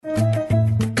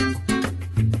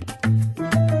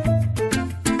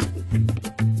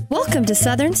Welcome to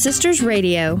Southern Sisters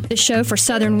Radio, the show for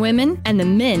Southern women and the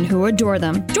men who adore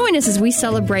them. Join us as we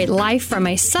celebrate life from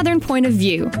a Southern point of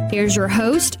view. Here's your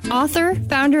host, author,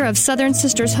 founder of Southern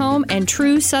Sisters Home, and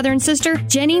true Southern sister,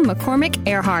 Jenny McCormick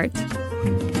Earhart.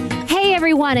 Hey,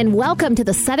 everyone, and welcome to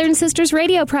the Southern Sisters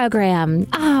radio program.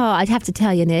 Oh, I'd have to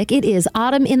tell you, Nick, it is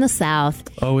autumn in the South.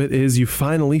 Oh, it is. You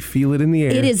finally feel it in the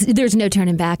air. It is. There's no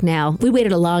turning back now. We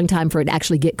waited a long time for it to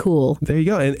actually get cool. There you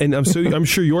go. And I'm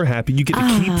sure you're happy. You get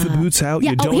to keep the boots out. Yeah.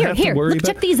 You don't have to worry about.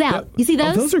 Check these out. You see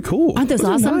those? Oh, those are cool. Aren't those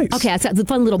awesome? Nice. Okay, it's got the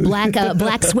fun little black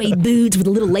suede boots with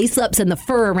the little lace-ups and the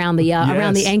fur around the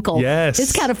ankle. Yes.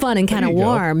 It's kind of fun and kind of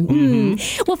warm.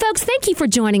 Mm-hmm. Well, folks, thank you for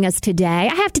joining us today.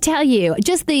 I have to tell you,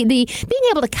 just the being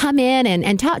able to come in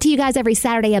and talk to you guys every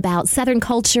Saturday about Southern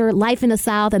culture, life in the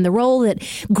South, and the role that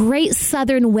great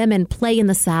Southern women play in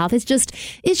the South. It's just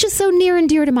so near and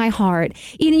dear to my heart.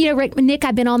 You know, Nick,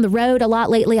 I've been on the road a lot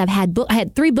lately. I had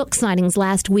 3 book signings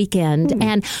last weekend,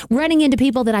 and running into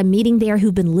people that I'm meeting there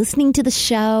who've been listening to the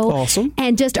show, awesome,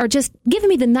 and are just giving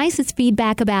me the nicest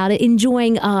feedback about it,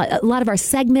 enjoying a lot of our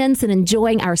segments and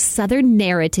enjoying our Southern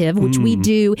narrative, which we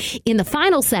do in the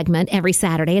final segment every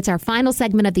Saturday. It's our final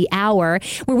segment of the hour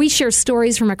where we share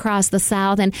stories from across the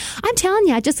South. And I'm telling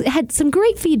you, I just had some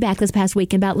great feedback this past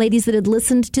weekend about ladies that had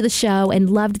listened to the show and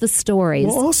loved the stories.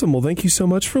 Well, awesome. Well, thank you so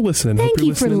much for listening. Thank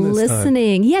you for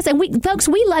listening. Yes, and folks,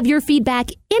 we love your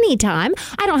feedback anytime.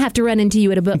 I don't have to run into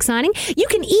you at a book signing. You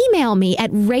can email me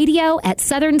at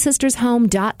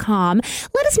radio@southernsistershome.com.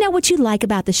 Let us know what you like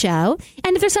about the show.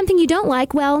 And if there's something you don't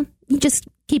like, well, you just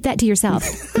keep that to yourself.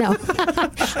 No,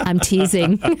 I'm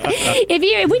teasing.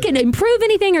 If we can improve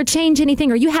anything or change anything,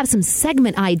 or you have some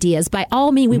segment ideas, by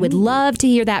all means, we would love to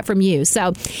hear that from you.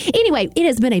 So anyway, it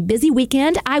has been a busy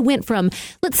weekend. I went from,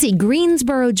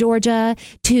 Greensboro, Georgia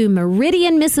to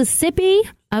Meridian, Mississippi.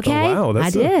 Okay, oh, wow.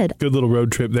 That's a good little road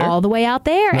trip there. All the way out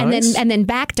there. Nice. And then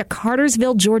back to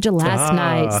Cartersville, Georgia last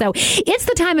night. So it's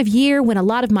the time of year when a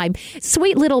lot of my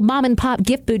sweet little mom and pop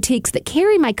gift boutiques that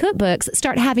carry my cookbooks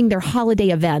start having their holiday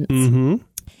events. Mm-hmm.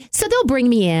 So they'll bring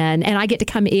me in, and I get to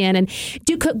come in and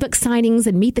do cookbook signings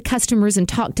and meet the customers and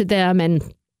talk to them. And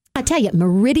I tell you,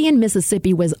 Meridian,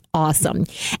 Mississippi was awesome.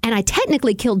 And I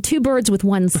technically killed 2 birds with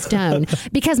one stone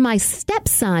because my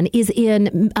stepson he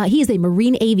is a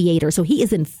Marine aviator. So he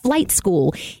is in flight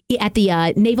school at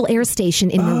the Naval Air Station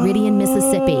in Meridian,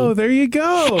 Mississippi. Oh, there you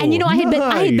go. And, I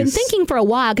had been thinking for a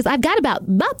while, because I've got about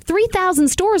 3,000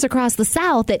 stores across the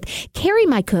South that carry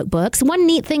my cookbooks. One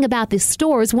neat thing about these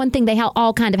stores, one thing they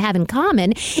all kind of have in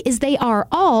common, is they are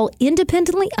all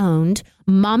independently owned,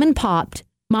 mom and pop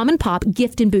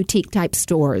gift and boutique type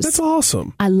stores. That's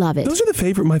awesome. I love it. Those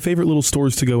are my favorite little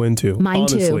stores to go into. Mine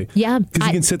honestly. too. Yeah. Because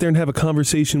you can sit there and have a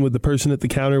conversation with the person at the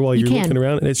counter while you're looking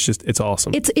around, and it's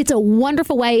awesome. It's a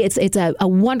wonderful way. It's a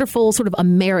wonderful sort of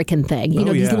American thing.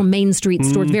 These little main street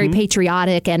stores, very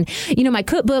patriotic. And, my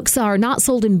cookbooks are not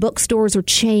sold in bookstores or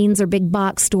chains or big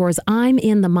box stores. I'm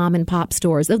in the mom and pop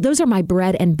stores. Those are my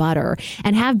bread and butter,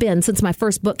 and have been since my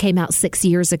first book came out 6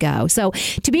 years ago. So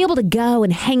to be able to go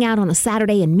and hang out on a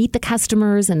Saturday and meet the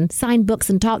customers and sign books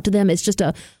and talk to them is just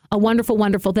a wonderful,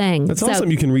 wonderful thing. That's awesome.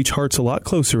 You can reach hearts a lot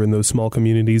closer in those small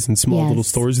communities and small little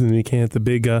stores than you can at the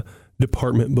big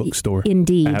department bookstore.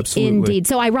 Indeed. Absolutely. Indeed.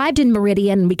 So I arrived in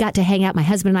Meridian, and we got to hang out. My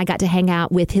husband and I got to hang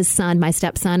out with his son, my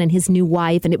stepson, and his new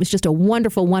wife. And it was just a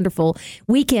wonderful, wonderful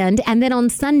weekend. And then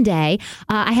on Sunday,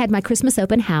 I had my Christmas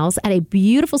open house at a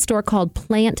beautiful store called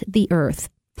Plant the Earth.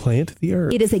 Plant the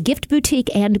Earth. It is a gift boutique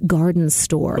and garden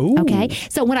store. Ooh. Okay.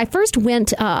 So when I first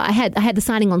went, I had the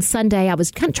signing on Sunday. I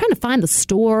was kind of trying to find the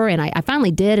store, and I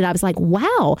finally did. And I was like,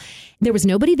 wow, there was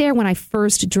nobody there when I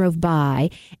first drove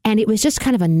by. And it was just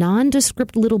kind of a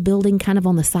nondescript little building kind of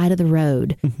on the side of the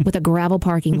road with a gravel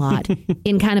parking lot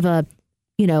in kind of a,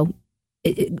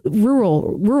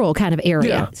 rural kind of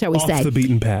area, shall we say. Off the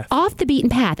beaten path. Off the beaten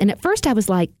path. And at first I was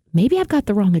like, maybe I've got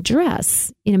the wrong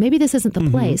address. Maybe this isn't the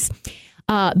place.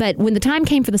 But when the time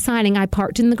came for the signing, I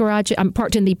parked in the garage. I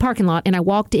parked in the parking lot, and I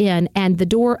walked in, and the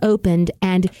door opened,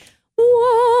 and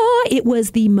it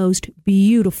was the most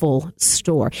beautiful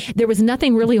store. There was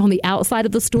nothing really on the outside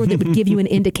of the store that would give you an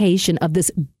indication of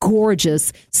this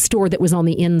gorgeous store that was on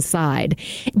the inside.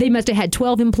 They must have had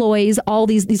 12 employees, all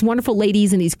these wonderful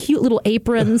ladies in these cute little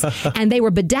aprons, and they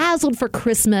were bedazzled for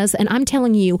Christmas. And I'm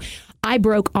telling you, I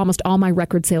broke almost all my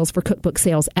record sales for cookbook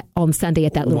sales on Sunday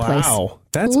at that little place. Wow.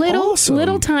 That's awesome.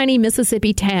 Little tiny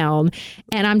Mississippi town.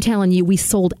 And I'm telling you, we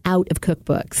sold out of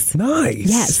cookbooks. Nice.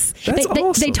 Yes. That's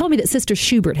awesome. They told me that Sister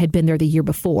Schubert had been there the year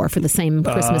before for the same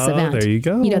Christmas event. There you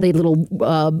go. You know, the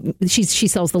little, she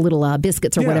sells the little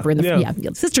biscuits or whatever.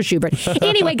 Sister Schubert.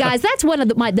 Anyway, guys, that's one of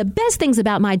the best things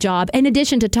about my job, in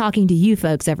addition to talking to you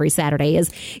folks every Saturday,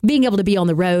 is being able to be on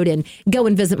the road and go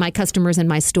and visit my customers in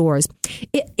my stores.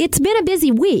 It's been a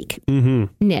busy week,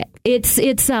 Nick. It's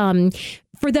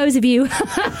for those of you,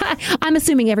 I'm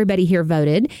assuming everybody here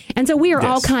voted. And so we are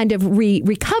all kind of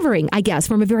recovering, I guess,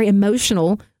 from a very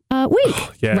emotional week,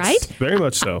 yes, right? Very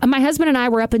much so. My husband and I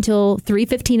were up until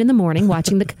 3:15 in the morning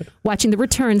watching the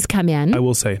returns come in. I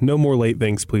will say, no more late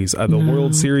things, please. The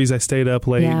World Series, I stayed up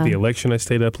late. Yeah. The election, I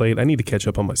stayed up late. I need to catch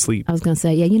up on my sleep. I was going to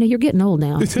say, you're getting old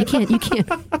now. You can't.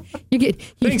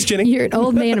 Thanks, Jenny. You're an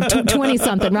old man of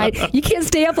 20-something, right? You can't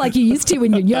stay up like you used to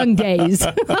in your young days.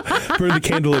 Burn the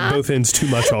candle at both ends too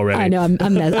much already. I know.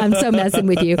 I'm so messing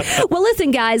with you. Well,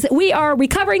 listen, guys, we are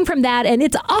recovering from that, and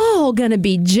it's all going to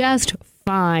be just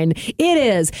fine. It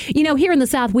is. You know, here in the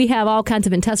South, we have all kinds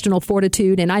of intestinal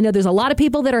fortitude, and I know there's a lot of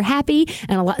people that are happy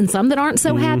and some that aren't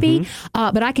so happy.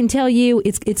 But I can tell you,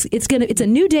 it's a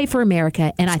new day for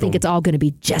America, and I think it's all going to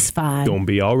be just fine. Going to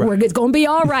be all right. It's going to be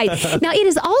all right. Now, it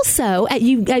is also, as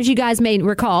you guys may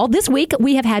recall, this week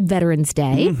we have had Veterans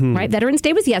Day, right? Veterans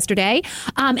Day was yesterday.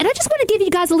 And I just want to give you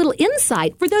guys a little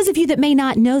insight. For those of you that may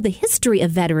not know the history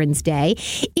of Veterans Day,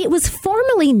 it was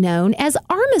formerly known as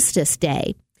Armistice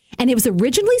Day. And it was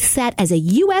originally set as a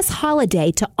U.S. holiday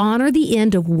to honor the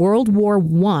end of World War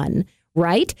I,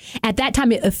 right? At that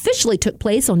time, it officially took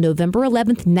place on November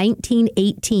 11th,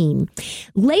 1918.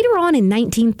 Later on in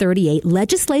 1938,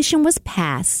 legislation was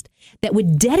passed that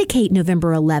would dedicate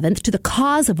November 11th to the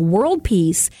cause of world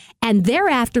peace and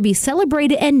thereafter be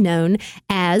celebrated and known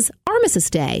as Armistice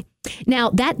Day. Now,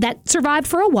 that survived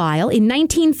for a while. In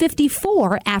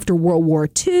 1954, after World War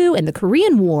II and the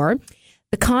Korean War,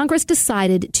 the Congress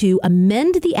decided to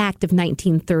amend the Act of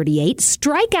 1938,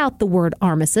 strike out the word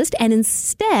armistice, and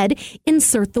instead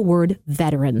insert the word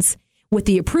veterans. With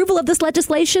the approval of this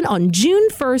legislation, on June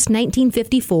 1st,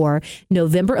 1954,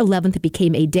 November 11th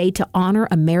became a day to honor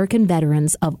American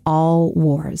veterans of all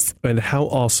wars. And how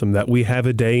awesome that we have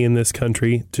a day in this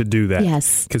country to do that.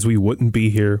 Yes. Because we wouldn't be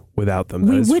here without them.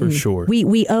 That is for sure.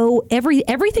 We owe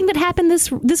everything that happened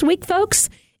this week, folks.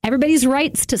 Everybody's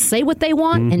rights to say what they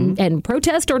want and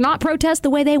protest or not protest the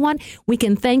way they want. We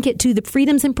can thank it to the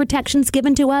freedoms and protections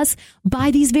given to us by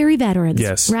these very veterans.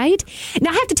 Yes. Right? Now,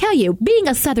 I have to tell you, being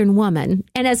a Southern woman,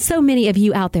 and as so many of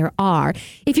you out there are,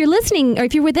 if you're listening or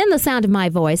if you're within the sound of my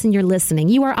voice and you're listening,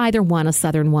 you are either one, a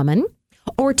Southern woman,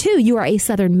 or two, you are a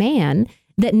Southern man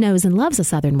that knows and loves a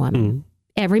Southern woman.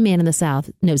 Every man in the South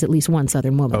knows at least one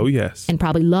Southern woman. Oh, yes. And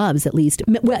probably loves at least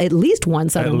one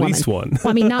Southern woman. At least one.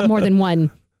 Well, I mean, not more than one.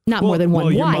 More than one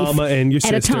wife your mama and your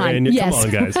sister and your, yes. Come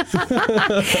on,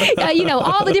 guys.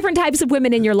 All the different types of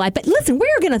women in your life. But listen,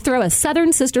 we're going to throw a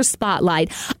Southern Sister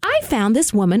spotlight. I found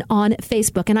this woman on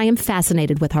Facebook, and I am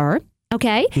fascinated with her.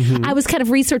 Okay. I was kind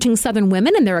of researching Southern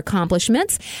women and their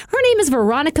accomplishments. Her name is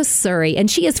Veronica Surrey,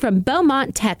 and she is from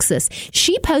Beaumont, Texas.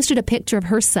 She posted a picture of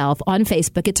herself on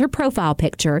Facebook. It's her profile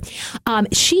picture.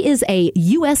 She is a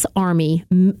U.S. Army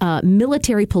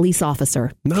military police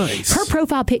officer. Nice. Her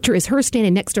profile picture is her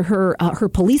standing next to her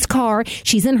police car.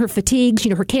 She's in her fatigues,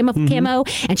 her camo,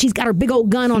 and she's got her big old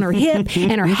gun on her hip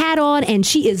and her hat on, and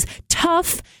she is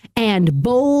tough and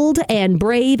bold and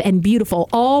brave and beautiful,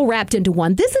 all wrapped into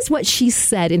one. This is what she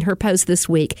said in her post this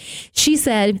week. She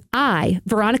said, I,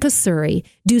 Veronica Surrey,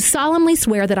 do solemnly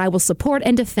swear that I will support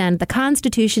and defend the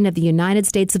Constitution of the United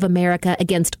States of America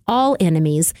against all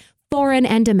enemies, foreign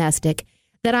and domestic,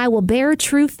 that I will bear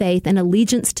true faith and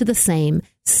allegiance to the same,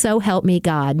 so help me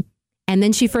God. And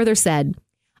then she further said,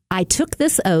 I took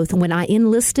this oath when I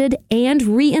enlisted and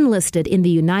re-enlisted in the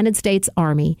United States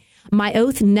Army. My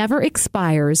oath never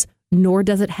expires, nor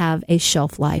does it have a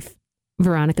shelf life.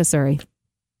 Veronica Surrey.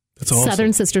 That's awesome.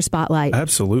 Southern Sister Spotlight.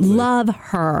 Absolutely. Love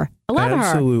her. Love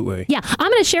Absolutely. her. Yeah.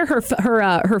 I'm going to share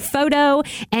her photo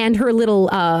and her little,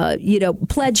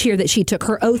 pledge here that she took,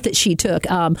 her oath that she took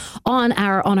on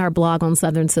our blog on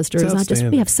Southern Sisters.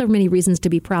 We have so many reasons to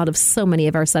be proud of so many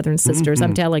of our Southern sisters,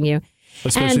 I'm telling you.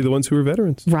 Especially the ones who are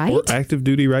veterans. Right. Or active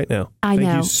duty right now. I know.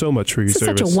 Thank you so much for your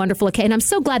service. Such a wonderful occasion. And I'm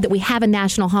so glad that we have a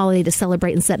national holiday to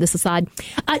celebrate and set this aside.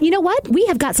 You know what? We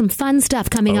have got some fun stuff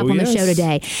coming up on the show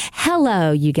today.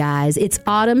 Hello, you guys. It's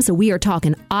autumn, so we are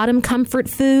talking autumn comfort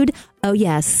food. Oh,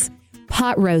 yes.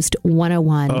 Pot roast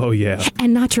 101. Oh, yeah.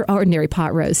 And not your ordinary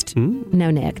pot roast.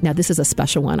 No, Nick. No, this is a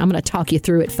special one. I'm going to talk you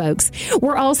through it, folks.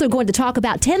 We're also going to talk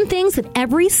about 10 things that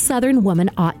every Southern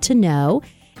woman ought to know.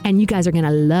 And you guys are going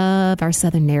to love our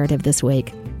Southern narrative this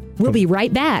week. We'll be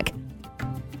right back.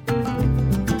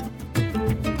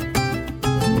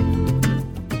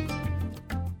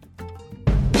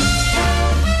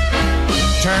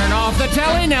 Turn off the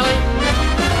telly, Nelly.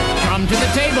 Come to the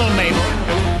table, Mabel.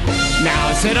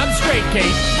 Now sit up straight,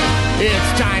 Kate.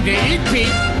 It's time to eat, Pete.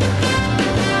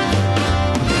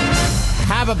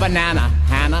 Have a banana,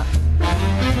 Hannah.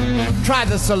 Try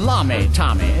the salami,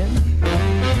 Tommy.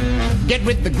 Get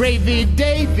with the gravy,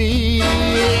 Davy.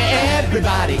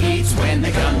 Everybody eats when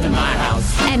they come to my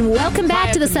house. And welcome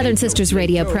back to the Southern Sisters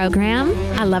radio program.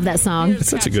 I love that song. It's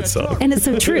such a good song. And it's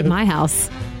so true at my house.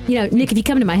 You know, Nick, if you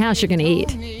come to my house, you're going to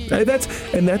eat.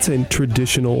 That's a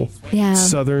traditional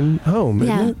Southern home,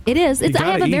 isn't it? It is. I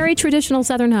have a very traditional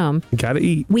Southern home. Gotta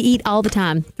eat. We eat all the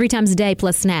time, 3 times a day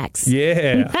plus snacks.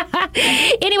 Yeah.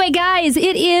 Anyway, guys,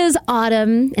 it is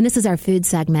autumn, and this is our food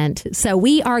segment. So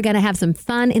we are going to have some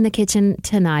fun in the kitchen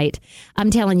tonight. I'm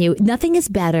telling you, nothing is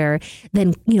better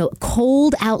than,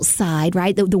 cold outside,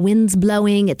 right? The wind's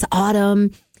blowing. It's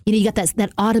autumn. You got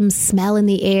that autumn smell in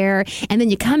the air, and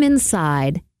then you come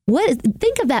inside.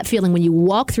 Think of that feeling when you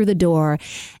walk through the door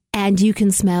and you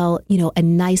can smell, a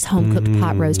nice home-cooked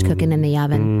pot roast cooking in the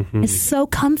oven. Mm-hmm. It's so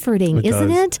comforting,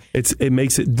 isn't it? It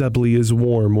makes it doubly as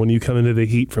warm when you come into the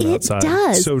heat from outside. It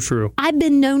does. So true. I've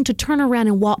been known to turn around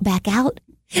and walk back out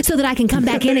so that I can come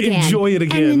back in again. Enjoy it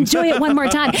again. And enjoy it one more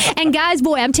time. And guys,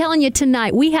 boy, I'm telling you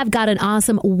tonight, we have got an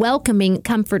awesome, welcoming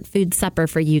comfort food supper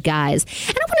for you guys.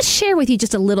 And I want to share with you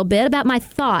just a little bit about my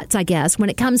thoughts, I guess, when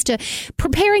it comes to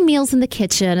preparing meals in the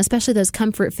kitchen, especially those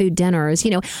comfort food dinners.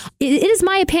 It is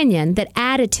my opinion that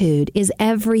attitude is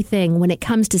everything when it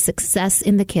comes to success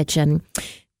in the kitchen.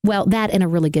 Well, that and a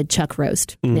really good chuck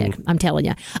roast, Nick, I'm telling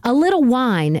you. A little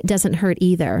wine doesn't hurt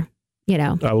either.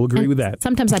 I will agree with that.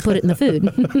 Sometimes I put it in the food.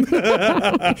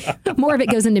 More of it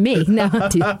goes into me. No, I'm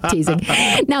teasing.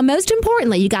 Now, most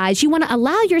importantly, you guys, you want to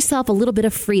allow yourself a little bit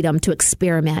of freedom to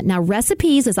experiment. Now,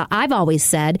 recipes, as I've always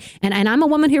said, and I'm a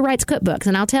woman who writes cookbooks,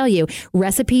 and I'll tell you,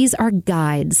 recipes are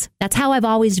guides. That's how I've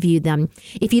always viewed them.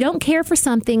 If you don't care for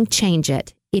something, change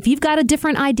it. If you've got a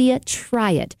different idea,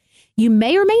 try it. You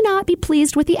may or may not be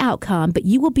pleased with the outcome, but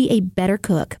you will be a better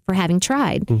cook for having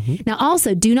tried. Mm-hmm. Now,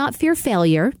 also, do not fear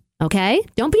failure. Okay?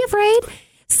 Don't be afraid.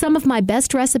 Some of my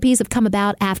best recipes have come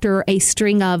about after a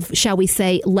string of, shall we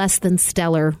say, less than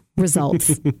stellar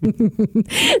results.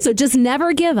 So just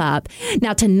never give up.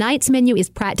 Now, tonight's menu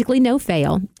is practically no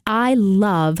fail. I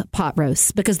love pot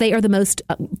roasts because they are the most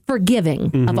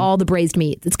forgiving of all the braised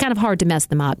meats. It's kind of hard to mess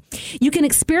them up. You can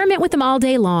experiment with them all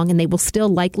day long and they will still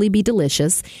likely be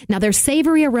delicious. Now, their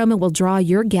savory aroma will draw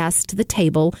your guests to the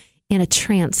table in a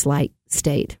trance-like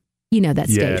state. You know that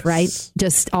state, right?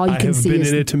 Just all you can see. I have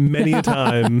been in it many a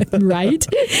time. Right?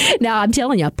 Now, I'm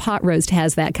telling you, pot roast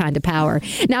has that kind of power.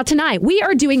 Now, tonight, we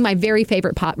are doing my very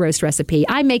favorite pot roast recipe.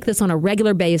 I make this on a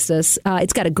regular basis.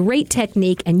 It's got a great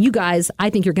technique, and you guys, I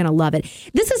think you're going to love it.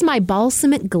 This is my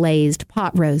balsamic glazed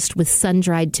pot roast with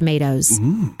sun-dried tomatoes.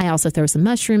 I also throw some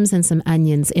mushrooms and some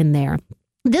onions in there.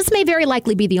 This may very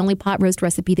likely be the only pot roast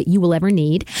recipe that you will ever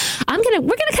need. We're going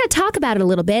to kind of talk about it a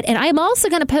little bit, and I am also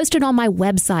going to post it on my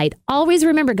website. Always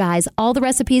remember, guys, all the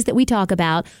recipes that we talk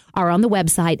about are on the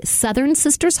website,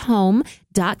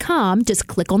 southernsistershome.com. Just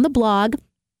click on the blog,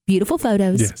 beautiful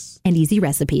photos, and easy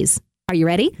recipes. Are you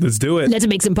ready? Let's do it. Let's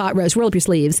make some pot roast. Roll up your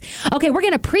sleeves. Okay, we're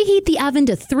going to preheat the oven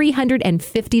to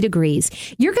 350 degrees.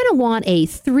 You're going to want a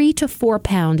 3 to 4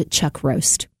 pound chuck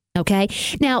roast. Okay.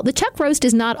 Now, the chuck roast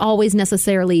is not always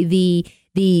necessarily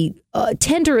the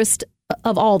tenderest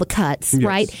of all the cuts,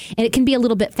 right? And it can be a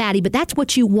little bit fatty, but that's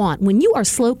what you want. When you are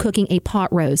slow cooking a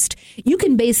pot roast, you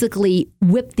can basically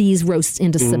whip these roasts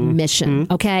into submission,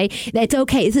 okay? It's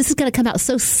okay. This is going to come out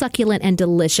so succulent and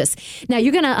delicious. Now,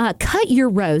 you're going to cut your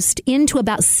roast into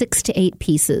about 6 to 8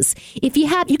 pieces. If you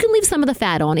have, you can leave some of the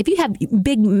fat on. If you have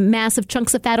big, massive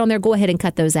chunks of fat on there, go ahead and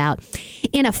cut those out.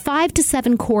 In a 5 to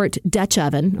 7 quart Dutch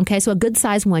oven, okay, so a good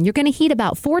size one, you're going to heat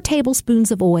about 4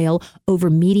 tablespoons of oil over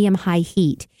medium-high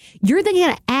heat. You're then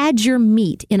going to add your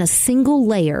meat in a single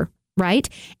layer, right?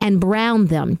 And brown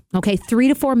them, okay? 3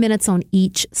 to 4 minutes on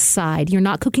each side. You're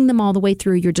not cooking them all the way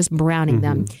through. You're just browning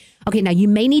them. Okay, now you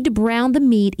may need to brown the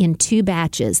meat in 2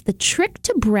 batches. The trick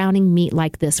to browning meat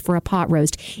like this for a pot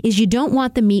roast is you don't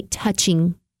want the meat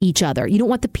touching each other. You don't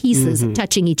want the pieces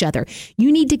touching each other.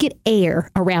 You need to get air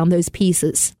around those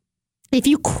pieces. If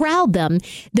you crowd them,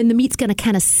 then the meat's going to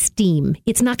kind of steam.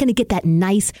 It's not going to get that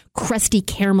nice, crusty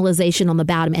caramelization on the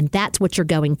bottom, and that's what you're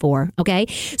going for, okay?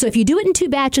 So if you do it in 2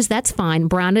 batches, that's fine.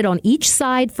 Brown it on each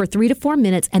side for 3 to 4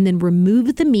 minutes, and then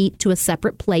remove the meat to a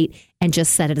separate plate and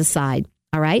just set it aside.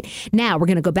 All right. Now we're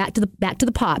going to go back to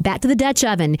the pot, back to the Dutch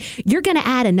oven. You're going to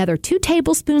add another 2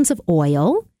 tablespoons of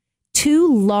oil,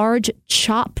 2 large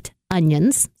chopped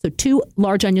onions, so 2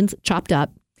 large onions chopped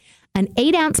up, an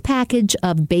 8-ounce package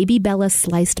of Baby Bella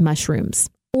sliced mushrooms,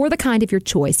 or the kind of your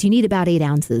choice. You need about 8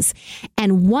 ounces,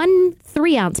 and 1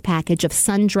 3-ounce package of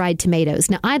sun-dried tomatoes.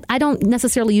 Now, I don't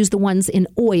necessarily use the ones in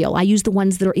oil. I use the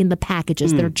ones that are in the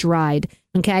packages that are dried,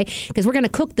 okay? Because we're going to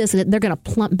cook this, and they're going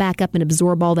to plump back up and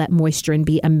absorb all that moisture and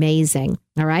be amazing,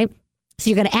 all right? So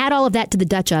you're going to add all of that to the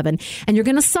Dutch oven, and you're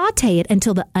going to saute it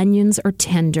until the onions are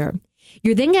tender.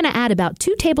 You're then going to add about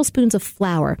 2 tablespoons of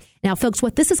flour. Now, folks,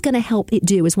 what this is going to help it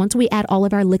do is once we add all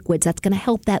of our liquids, that's going to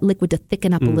help that liquid to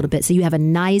thicken up a little bit so you have a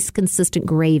nice, consistent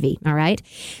gravy, all right?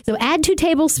 So add 2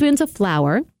 tablespoons of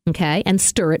flour, okay, and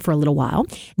stir it for a little while.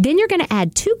 Then you're going to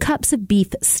add 2 cups of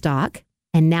beef stock.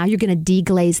 And now you're going to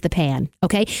deglaze the pan,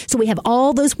 okay? So we have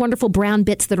all those wonderful brown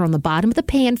bits that are on the bottom of the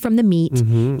pan from the meat.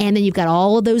 And then you've got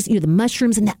all of those, the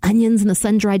mushrooms and the onions and the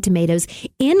sun-dried tomatoes.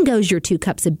 In goes your 2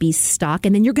 cups of beef stock.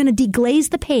 And then you're going to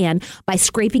deglaze the pan by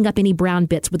scraping up any brown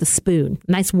bits with a spoon.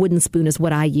 Nice wooden spoon is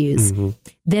what I use.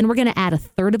 Then we're going to add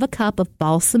 1/3 cup of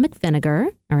balsamic vinegar,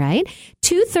 all right?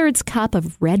 2/3 cup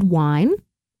of red wine,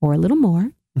 or a little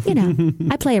more.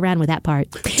 I play around with that part.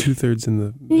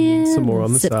 2/3 some more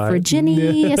on the side. A sip for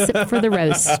Ginny, a sip for the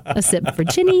roast, a sip for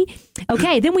Ginny.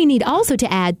 Okay, then we need also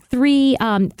to add 3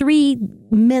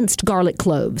 minced garlic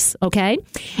cloves, okay?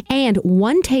 And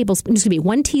 1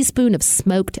 teaspoon of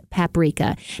smoked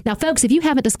paprika. Now, folks, if you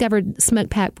haven't discovered smoked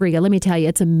paprika, let me tell you,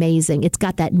 it's amazing. It's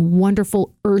got that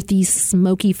wonderful, earthy,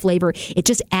 smoky flavor. It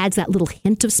just adds that little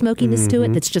hint of smokiness to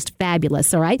it that's just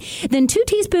fabulous, all right? Then 2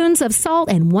 teaspoons of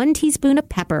salt and 1 teaspoon of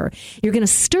pepper. You're going to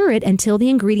stir it until the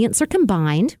ingredients are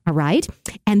combined, all right?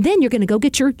 And then you're going to go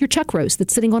get your chuck roast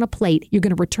that's sitting on a plate. You're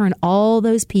going to return all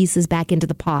those pieces back into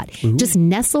the pot. Just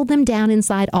nestle them down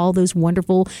inside all those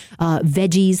wonderful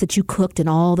veggies that you cooked and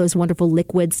all those wonderful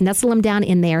liquids. Nestle them down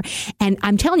in there. And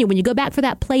I'm telling you, when you go back for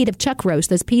that plate of chuck roast,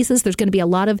 those pieces, there's going to be a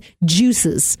lot of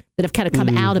juices that have kind of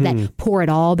come out of that. Pour it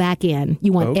all back in.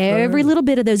 You want every little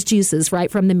bit of those juices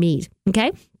right from the meat,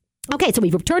 okay? Okay, so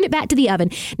we've returned it back to the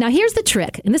oven. Now, here's the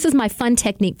trick, and this is my fun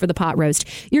technique for the pot roast.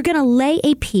 You're going to lay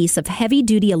a piece of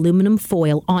heavy-duty aluminum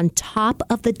foil on top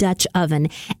of the Dutch oven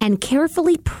and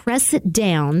carefully press it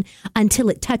down until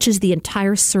it touches the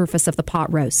entire surface of the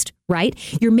pot roast, right?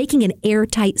 You're making an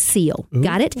airtight seal.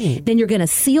 Got it? Then you're going to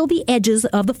seal the edges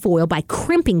of the foil by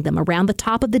crimping them around the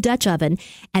top of the Dutch oven,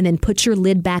 and then put your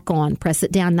lid back on. Press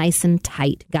it down nice and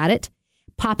tight. Got it?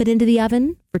 Pop it into the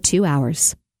oven for 2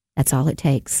 hours. That's all it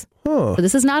takes. So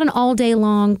this is not an all-day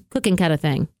long cooking kind of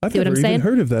thing. I've never even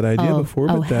heard of that idea before.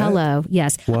 But hello.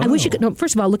 Yes. Wow. I wish you could. No,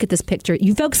 first of all, look at this picture.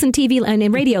 You folks in TV and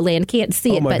in radio land can't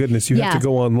see it. Oh, my goodness. You have to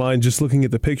go online just looking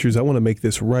at the pictures. I want to make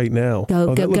this right now.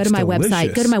 Go to my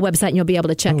website. Go to my website and you'll be able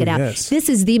to check it out. Yes. This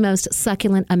is the most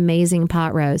succulent, amazing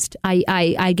pot roast.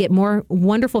 I get more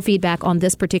wonderful feedback on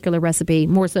this particular recipe,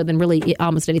 more so than really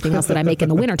almost anything else that I make in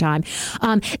the wintertime.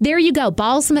 There you go.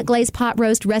 Balsamic glazed pot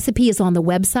roast recipe is on the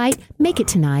website. Make it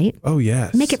tonight. Oh,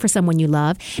 yes. Make it for someone you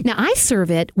love. Now, I serve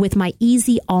it with my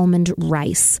easy almond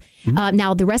rice.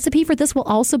 Now, the recipe for this will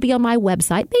also be on my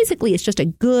website. Basically, it's just a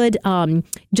good,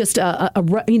 sort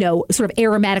of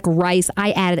aromatic rice.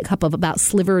 I added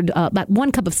about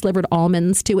 1 cup of slivered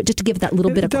almonds to it, just to give it that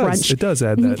little bit of crunch. It does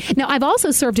add that. Now, I've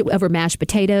also served it over mashed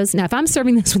potatoes. Now, if I'm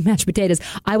serving this with mashed potatoes,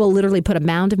 I will literally put a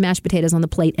mound of mashed potatoes on the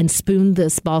plate and spoon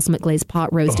this balsamic glazed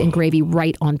pot roast and gravy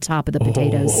right on top of the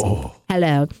potatoes.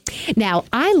 Hello. Now,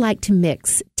 I like to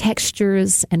mix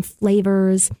textures and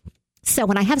flavors. So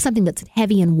when I have something that's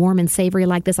heavy and warm and savory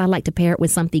like this, I like to pair it with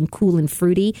something cool and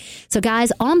fruity. So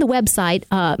guys, on the website,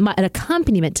 an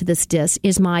accompaniment to this dish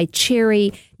is my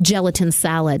cherry gelatin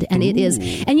salad. And it is,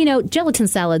 and gelatin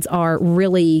salads are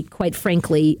really, quite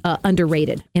frankly,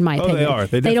 underrated, in my opinion. They are.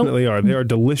 They definitely are. They are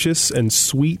delicious and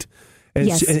sweet. And,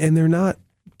 and they're not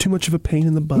too much of a pain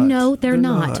in the butt. No, they're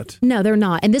not. No, they're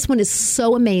not. And this one is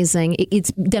so amazing.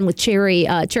 It's done with cherry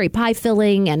pie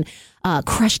filling and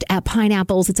crushed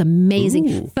pineapples. It's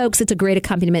amazing. Folks, it's a great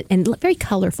accompaniment and very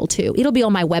colorful, too. It'll be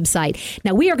on my website.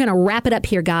 Now, we are going to wrap it up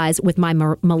here, guys, with my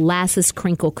molasses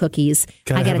crinkle cookies.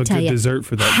 I got to tell you, dessert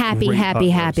for that.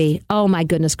 Happy. Oh, my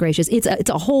goodness gracious. It's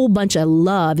a whole bunch of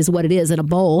love is what it is in a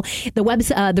bowl.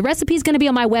 The recipe is going to be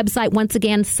on my website. Once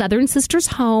again,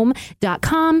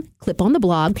 southernsistershome.com. Click on the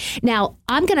blog. Now,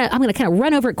 I'm going to kind of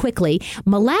run over it quickly.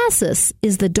 Molasses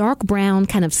is the dark brown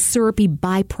kind of syrupy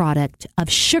byproduct of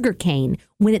sugarcane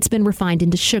when it's been refined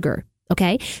into sugar.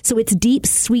 Okay, so its deep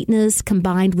sweetness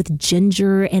combined with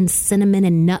ginger and cinnamon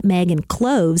and nutmeg and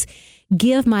cloves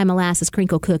give my molasses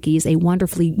crinkle cookies a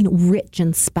wonderfully rich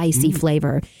and spicy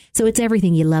flavor. So it's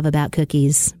everything you love about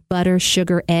cookies. Butter,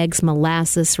 sugar, eggs,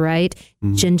 molasses, right?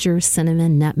 Ginger,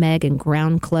 cinnamon, nutmeg, and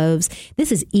ground cloves.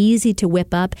 This is easy to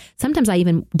whip up. Sometimes I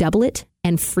even double it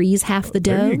and freeze half the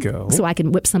dough there you go. so I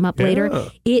can whip some up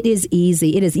later. It is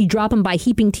easy. It is. You drop them by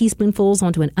heaping teaspoonfuls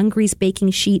onto an ungreased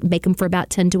baking sheet. Bake them for about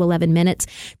 10 to 11 minutes.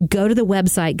 Go to the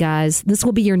website, guys. This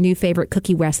will be your new favorite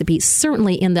cookie recipe,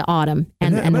 certainly in the autumn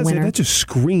and the winter. That just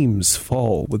screams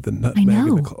fall with the nutmeg. I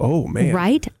know. Oh, man.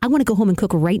 Right? I want to go home and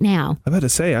cook right now. I'm about to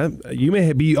say, you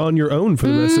may be on your own for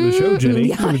the rest of the show, Jenny.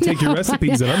 Yeah, I'm going to take your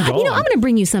recipes and I'm gone. I'm going to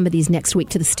bring you some of these next week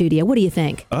to the studio. What do you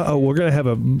think? We're going to have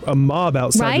a mob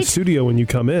outside the studio when you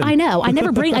come in. I know. I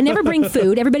never bring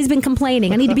food. Everybody's been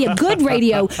complaining. I need to be a good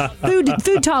radio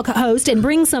food talk host and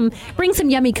bring some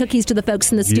yummy cookies to the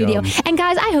folks in the studio. Yum. And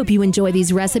guys, I hope you enjoy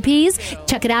these recipes.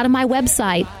 Check it out on my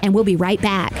website, and we'll be right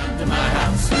back.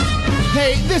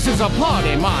 Hey, this is a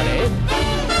party, Marty.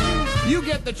 You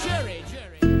get the cherry.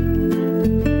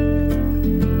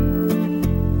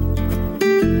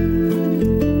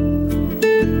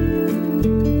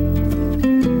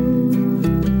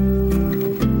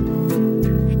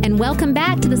 Welcome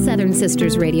back to the Southern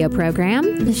Sisters radio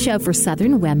program, the show for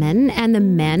Southern women and the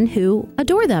men who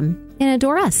adore them and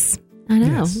adore us. I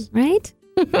know, right?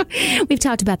 We've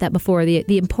talked about that before,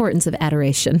 the importance of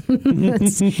adoration.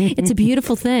 It's a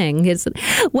beautiful thing.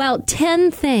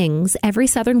 10 things every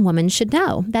Southern woman should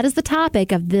know. That is the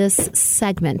topic of this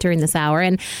segment during this hour.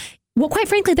 And well, quite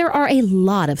frankly, there are a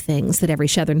lot of things that every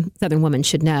Southern woman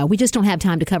should know. We just don't have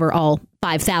time to cover all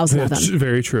 5,000 of them.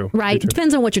 Very true. Right? Very true.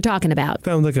 Depends on what you're talking about.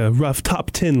 Found like a rough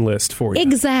top 10 list for you.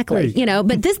 Exactly.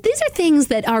 But these are things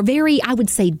that are very, I would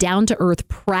say, down-to-earth,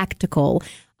 practical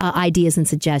ideas and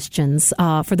suggestions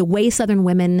for the way Southern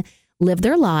women live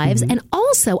their lives. And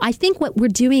also, I think what we're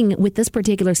doing with this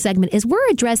particular segment is we're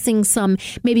addressing some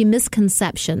maybe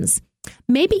misconceptions,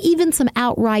 maybe even some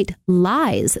outright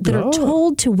lies that are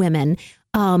told to women,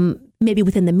 maybe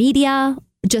within the media,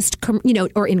 just,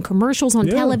 or in commercials on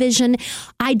television,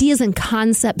 ideas and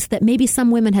concepts that maybe some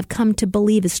women have come to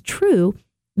believe is true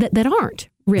that aren't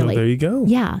really. Oh, there you go.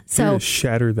 Yeah. So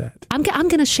shatter that. I'm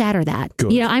going to shatter that.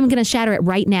 Good. I'm going to shatter it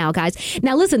right now, guys.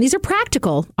 Now, listen, these are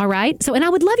practical. All right. So, and I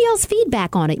would love y'all's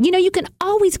feedback on it. You can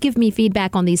always give me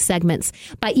feedback on these segments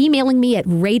by emailing me at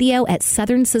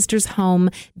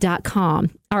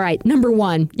radio@southernsistershome.com. All right. Number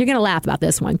one, you're going to laugh about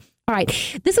this one. All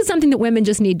right. This is something that women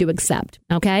just need to accept.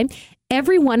 Okay.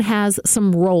 Everyone has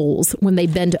some roles when they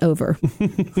bend over.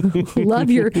 Love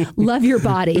your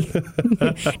body.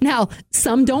 Now,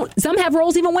 some don't. Some have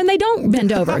roles even when they don't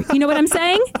bend over. You know what I'm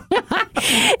saying?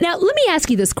 Now, let me ask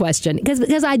you this question,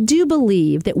 because I do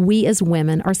believe that we as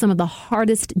women are some of the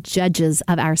hardest judges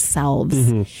of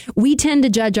ourselves. We tend to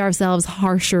judge ourselves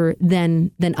harsher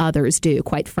than others do,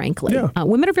 quite frankly. Yeah.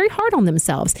 Women are very hard on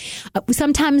themselves.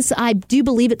 Sometimes I do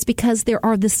believe it's because there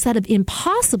are this set of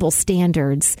impossible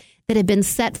standards that have been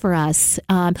set for us.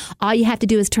 All you have to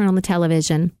do is turn on the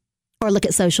television or look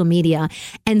at social media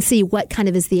and see what kind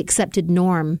of is the accepted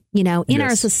norm, in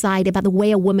our society about the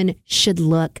way a woman should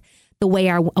look, the way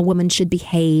a woman should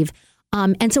behave.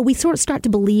 And so we sort of start to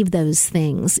believe those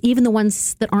things, even the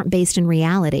ones that aren't based in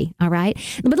reality. All right.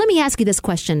 But let me ask you this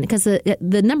question, because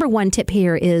the number one tip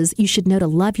here is you should know to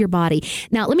love your body.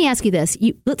 Now, let me ask you this.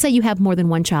 Let's say you have more than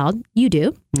one child. You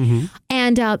do.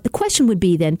 And the question would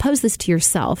be then, pose this to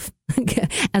yourself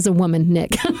as a woman,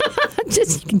 Nick.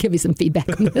 Just, you can give me some feedback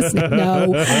on this.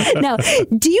 No.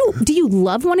 Do you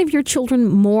love one of your children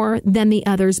more than the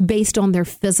others based on their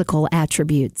physical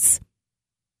attributes?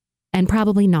 And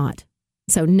probably not.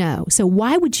 So no. So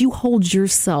why would you hold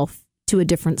yourself to a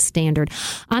different standard?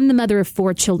 I'm the mother of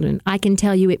 4 children. I can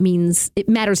tell you it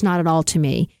matters not at all to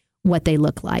me what they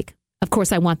look like. Of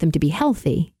course, I want them to be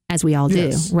healthy, as we all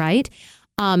do, right?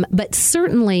 But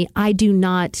certainly I do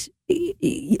not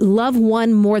love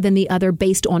one more than the other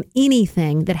based on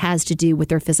anything that has to do with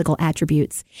their physical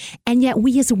attributes. And yet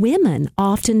we as women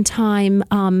oftentimes,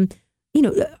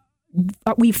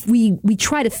 we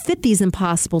try to fit these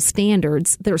impossible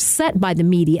standards that are set by the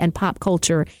media and pop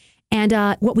culture. And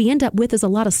what we end up with is a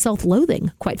lot of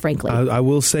self-loathing, quite frankly. I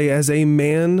will say, as a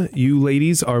man, you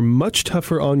ladies are much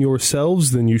tougher on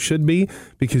yourselves than you should be,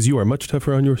 because you are much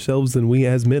tougher on yourselves than we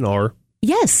as men are.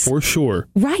 Yes. For sure.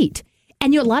 Right.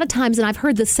 And a lot of times, and I've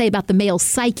heard this say about the male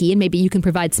psyche, and maybe you can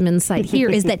provide some insight here,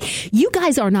 is that you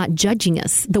guys are not judging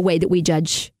us the way that we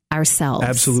judge ourselves.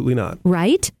 Absolutely not.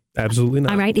 Right? Absolutely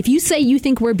not. All right. If you say you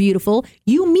think we're beautiful,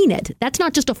 you mean it. That's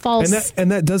not just a false. And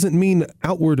that doesn't mean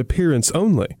outward appearance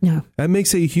only. No. That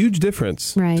makes a huge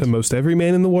difference to most every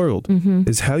man in the world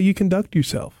is how you conduct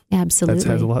yourself. Absolutely. That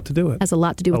has a lot to do with it. Has a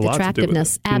lot to do with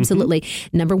attractiveness. Absolutely.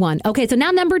 Number one. Okay. So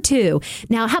now number two.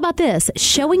 Now, how about this?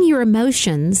 Showing your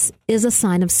emotions is a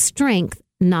sign of strength,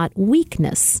 not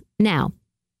weakness. Now,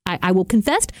 I will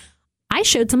confess, I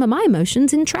showed some of my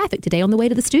emotions in traffic today on the way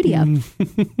to the studio.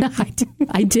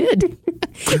 I did.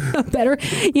 Better,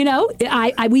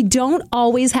 we don't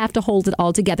always have to hold it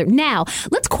all together. Now,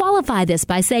 let's qualify this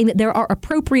by saying that there are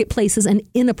appropriate places and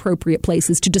inappropriate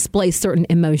places to display certain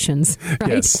emotions, right?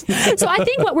 Yes. So I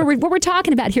think what we're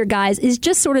talking about here, guys, is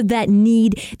just sort of that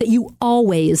need that you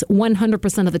always,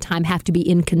 100% of the time, have to be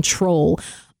in control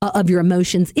of your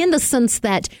emotions, in the sense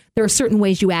that there are certain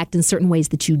ways you act and certain ways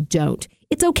that you don't.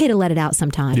 It's okay to let it out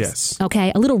sometimes. Yes.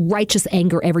 Okay? A little righteous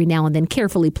anger every now and then,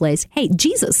 carefully placed. Hey,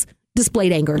 Jesus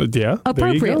displayed anger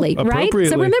appropriately, right?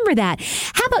 So remember that.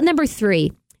 How about number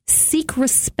 3? Seek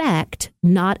respect,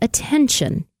 not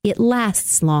attention. It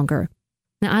lasts longer.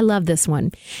 Now, I love this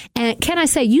one. And can I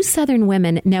say, you Southern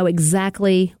women know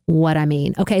exactly what I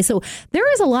mean. Okay, so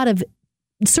there is a lot of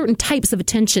certain types of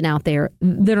attention out there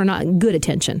that are not good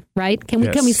attention, right? Can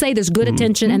we say there's good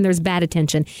attention and there's bad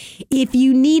attention? If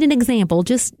you need an example,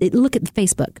 just look at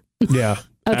Facebook. Yeah.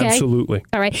 Okay? Absolutely.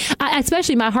 All right.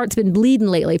 Especially my heart's been bleeding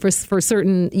lately for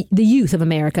certain, the youth of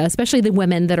America, especially the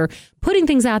women that are putting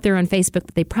things out there on Facebook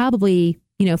that they probably,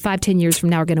 5-10 years from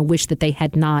now are going to wish that they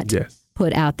had not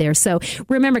put out there. So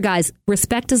remember, guys,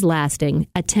 respect is lasting.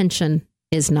 Attention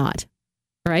is not.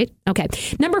 Right? Okay.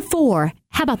 Number 4,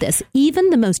 how about this? Even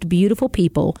the most beautiful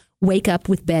people wake up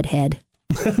with bedhead.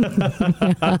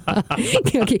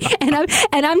 Okay.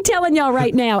 And I'm telling y'all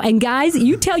right now, and guys,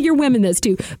 you tell your women this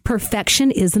too. Perfection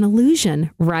is an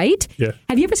illusion, right? Yeah.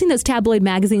 Have you ever seen those tabloid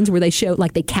magazines where they show,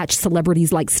 like, they catch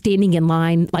celebrities like standing in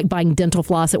line, like buying dental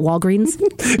floss at Walgreens?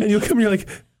 And you'll come, you're like,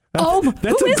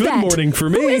 that's a good morning for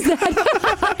me. Who is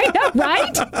that?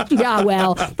 Right? Yeah,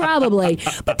 well, probably.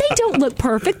 But they don't look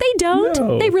perfect. They don't.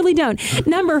 No. They really don't.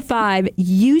 Number 5,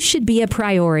 you should be a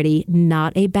priority,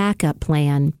 not a backup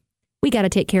plan. We got to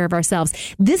take care of ourselves.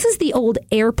 This is the old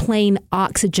airplane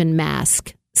oxygen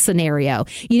mask scenario.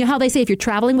 You know how they say if you're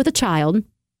traveling with a child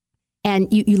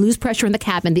and you lose pressure in the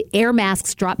cabin, the air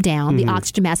masks drop down, the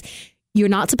oxygen mask. You're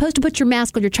not supposed to put your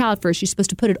mask on your child first. You're supposed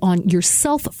to put it on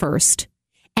yourself first,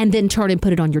 and then turn and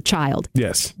put it on your child.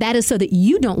 Yes. That is so that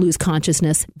you don't lose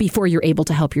consciousness before you're able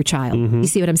to help your child. You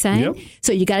see what I'm saying? Yep.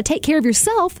 So you got to take care of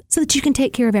yourself so that you can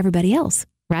take care of everybody else,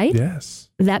 right? Yes.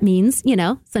 That means,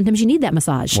 sometimes you need that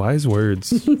massage. Wise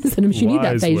words. Sometimes you need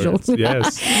that facial. Words.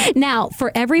 Yes. Now,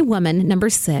 for every woman, number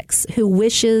 6, who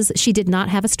wishes she did not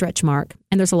have a stretch mark,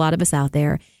 and there's a lot of us out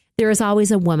there is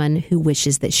always a woman who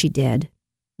wishes that she did.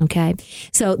 Okay,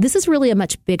 so this is really a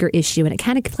much bigger issue, and it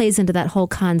kind of plays into that whole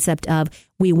concept of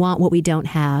we want what we don't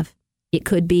have. It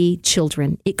could be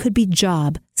children. It could be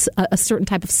job, a certain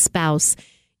type of spouse,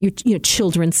 your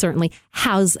children, certainly,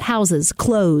 houses,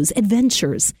 clothes,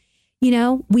 adventures.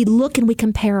 We look and we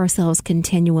compare ourselves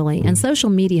continually, and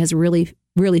social media has really,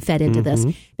 really fed into this.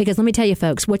 Because let me tell you,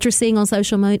 folks, what you're seeing on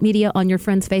social media on your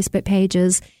friends' Facebook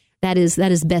pages, That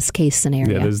is best case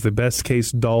scenario. Yeah, that is the best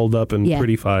case dolled up and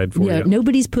prettified for you.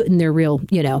 Nobody's putting their real,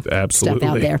 Absolutely. stuff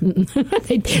out there.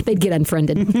 They'd get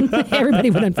unfriended.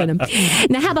 Everybody would unfriend them.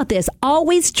 Now, how about this?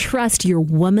 Always trust your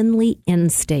womanly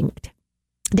instinct.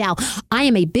 Now, I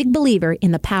am a big believer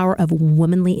in the power of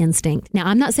womanly instinct. Now,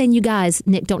 I'm not saying you guys,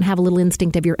 Nick, don't have a little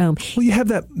instinct of your own. Well, you have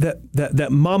that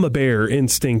mama bear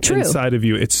instinct inside of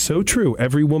you. It's so true.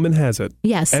 Every woman has it.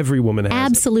 Yes. Every woman has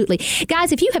Absolutely. it.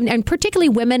 Guys, if you have, and particularly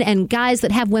women and guys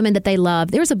that have women that they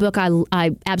love, there's a book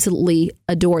I absolutely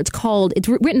adore. It's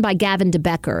written by Gavin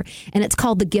DeBecker, and it's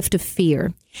called The Gift of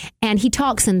Fear. And he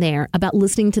talks in there about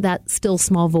listening to that still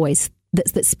small voice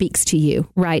that speaks to you,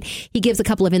 right? He gives a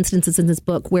couple of instances in this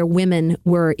book where women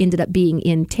ended up being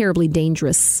in terribly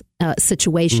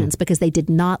situations because they did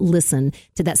not listen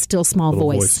to that still small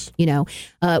voice.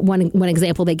 One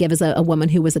example they give is a woman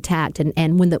who was attacked,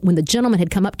 and when the gentleman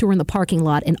had come up to her in the parking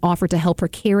lot and offered to help her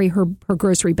carry her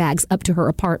grocery bags up to her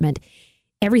apartment,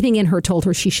 everything in her told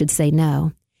her she should say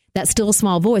no. That still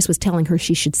small voice was telling her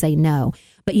she should say no.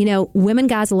 But women,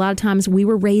 guys, a lot of times we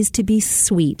were raised to be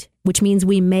sweet, which means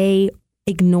we may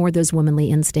ignore those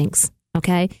womanly instincts.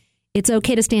 Okay. It's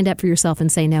okay to stand up for yourself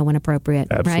and say no when appropriate.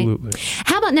 Absolutely. Right?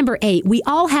 How about number 8? We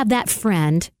all have that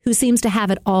friend who seems to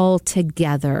have it all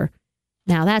together.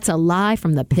 Now, that's a lie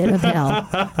from the pit of hell.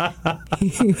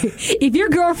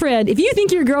 If you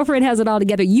think your girlfriend has it all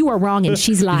together, you are wrong and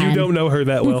she's lying. You don't know her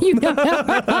that well.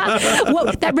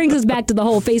 Well, that brings us back to the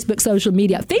whole Facebook social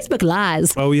media. Facebook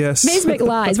lies. Oh, yes. Facebook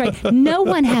lies, right? No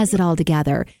one has it all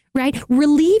together. Right?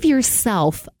 Relieve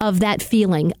yourself of that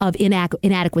feeling of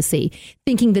inadequacy,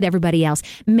 thinking that everybody else,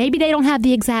 maybe they don't have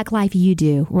the exact life you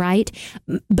do, right?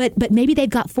 But maybe they've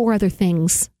got 4 other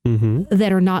things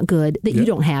that are not good that you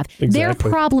don't have. Exactly. Their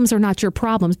problems are not your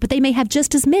problems, but they may have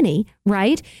just as many,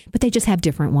 right? But they just have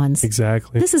different ones.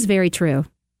 Exactly. This is very true.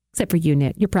 Except for you,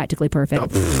 Nick. You're practically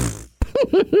perfect.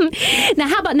 Now,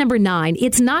 how about number 9?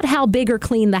 It's not how big or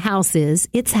clean the house is.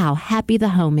 It's how happy the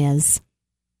home is.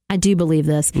 I do believe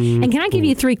this. And can I give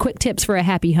you 3 quick tips for a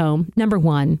happy home? Number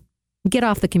 1, get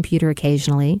off the computer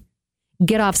occasionally.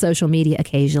 Get off social media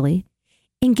occasionally.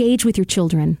 Engage with your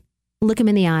children. Look them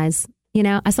in the eyes. You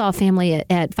know, I saw a family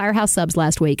at Firehouse Subs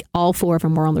last week. All 4 of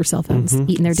them were on their cell phones,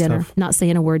 eating their dinner, not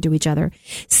saying a word to each other.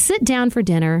 Sit down for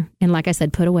dinner. And like I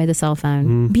said, put away the cell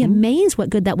phone. Be amazed what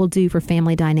good that will do for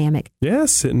family dynamic. Yeah,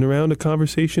 sitting around a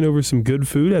conversation over some good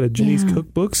food out of Jenny's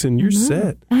cookbooks and you're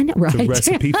set. I know, right? It's a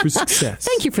recipe for success.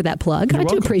 Thank you for that plug. You're I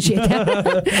do welcome. appreciate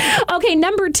that. Okay,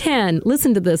 number 10.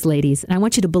 Listen to this, ladies. And I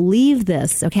want you to believe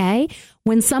this, okay?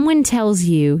 When someone tells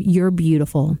you you're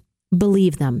beautiful,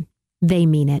 believe them. They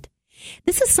mean it.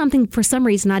 This is something, for some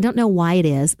reason, I don't know why it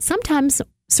is. Sometimes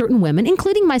certain women,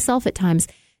 including myself at times,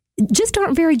 just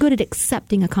aren't very good at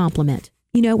accepting a compliment.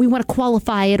 You know, we want to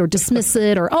qualify it or dismiss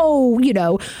it or,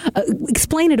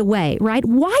 explain it away, right?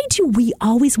 Why do we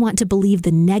always want to believe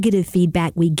the negative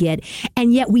feedback we get,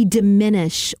 and yet we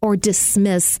diminish or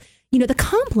dismiss, the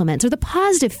compliments or the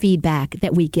positive feedback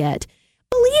that we get?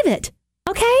 Believe it.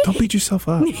 Okay? Don't beat yourself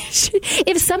up.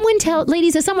 If someone tells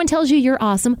you you're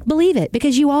awesome, believe it,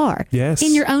 because you are. Yes.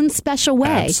 In your own special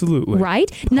way. Absolutely. Right?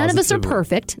 Positively. None of us are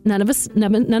perfect. None of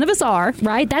us are,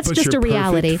 right? That's but just you're a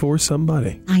reality. Perfect for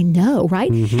somebody. I know,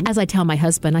 right? As I tell my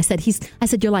husband, I said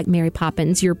you're like Mary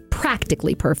Poppins. You're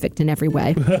practically perfect in every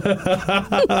way. Not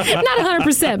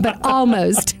 100%, but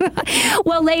almost.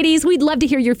 Well, ladies, we'd love to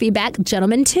hear your feedback.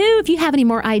 Gentlemen, too, if you have any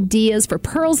more ideas for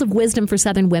pearls of wisdom for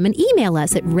Southern women, email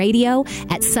us at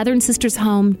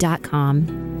radio@southernsistershome.com.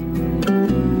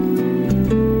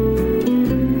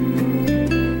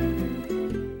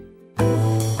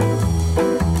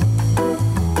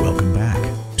 Welcome back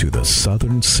to the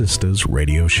Southern Sisters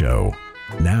Radio Show.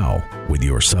 Now, with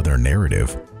your Southern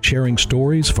narrative, sharing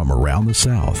stories from around the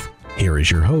South. Here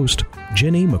is your host,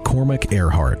 Jenny McCormick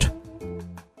Earhart.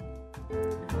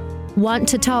 Want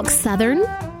to talk Southern?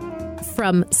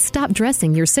 From Stop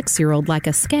Dressing Your 6-Year-Old Like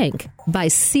a Skank by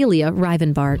Celia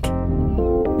Rivenbark.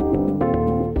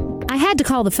 I had to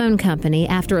call the phone company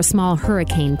after a small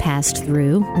hurricane passed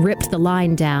through, ripped the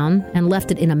line down, and left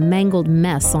it in a mangled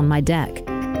mess on my deck.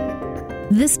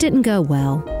 This didn't go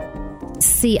well.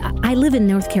 See, I live in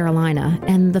North Carolina,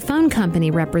 and the phone company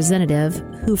representative,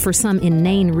 who for some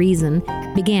inane reason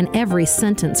began every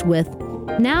sentence with,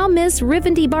 "Now, Miss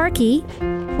Rivendy Barkey,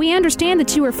 we understand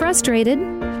that you are frustrated,"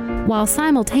 while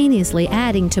simultaneously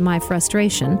adding to my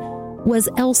frustration, was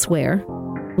elsewhere,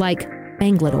 like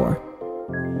Bangalore.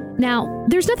 Now,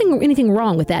 there's anything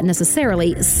wrong with that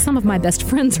necessarily. Some of my best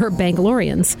friends are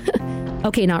Bangaloreans.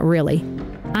 Okay, not really.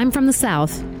 I'm from the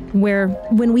South, where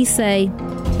when we say,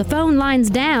 "The phone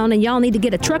line's down and y'all need to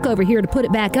get a truck over here to put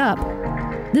it back up,"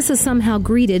 this is somehow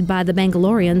greeted by the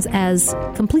Bangaloreans as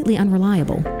completely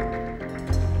unreliable.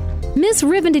 "Miss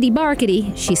Rivendity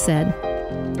Barkety," she said,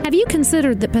 "have you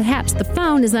considered that perhaps the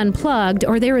phone is unplugged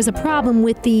or there is a problem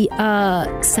with the,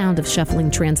 sound of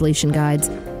shuffling translation guides,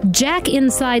 jack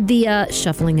inside the,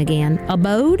 shuffling again,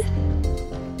 abode?"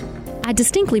 I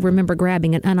distinctly remember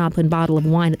grabbing an unopened bottle of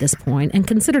wine at this point and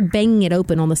considered banging it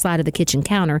open on the side of the kitchen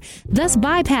counter, thus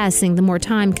bypassing the more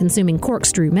time-consuming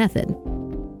corkscrew method.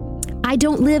 I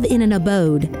don't live in an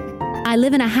abode. I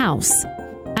live in a house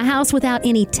without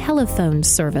any telephone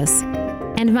service.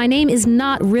 And my name is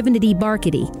not Rivendity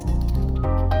Barkety.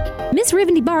 Miss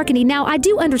Rivendity Barkety, now I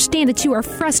do understand that you are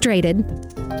frustrated.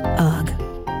 Ugh.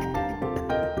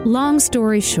 Long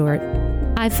story short,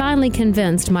 I finally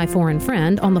convinced my foreign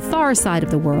friend on the far side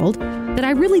of the world that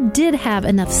I really did have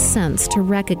enough sense to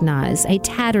recognize a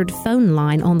tattered phone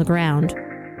line on the ground.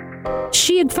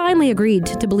 She had finally agreed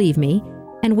to believe me,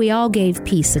 and we all gave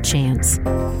peace a chance.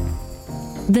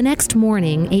 The next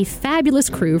morning, a fabulous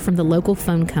crew from the local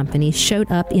phone company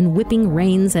showed up in whipping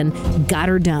rains and got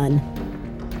her done.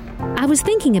 I was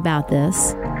thinking about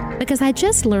this because I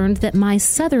just learned that my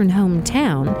southern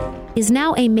hometown is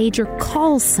now a major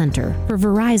call center for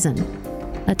Verizon,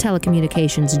 a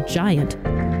telecommunications giant,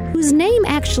 whose name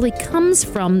actually comes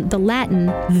from the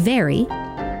Latin vere,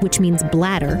 which means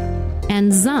bladder,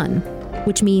 and Zun,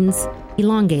 which means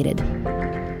elongated.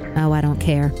 Oh, I don't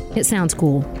care. It sounds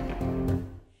cool.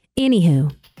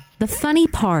 Anywho, the funny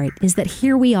part is that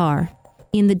here we are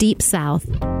in the Deep South,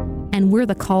 and we're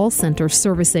the call center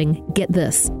servicing, get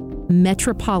this,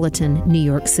 metropolitan New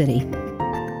York City.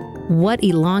 What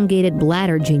elongated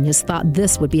bladder genius thought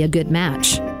this would be a good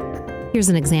match? Here's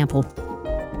an example.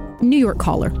 New York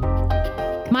caller.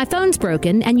 My phone's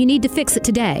broken and you need to fix it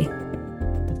today.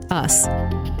 Us.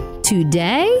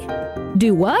 Today?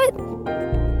 Do what?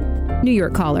 New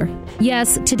York caller.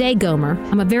 Yes, today, Gomer.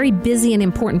 I'm a very busy and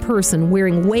important person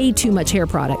wearing way too much hair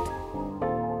product.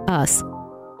 Us.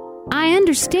 I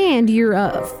understand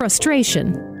your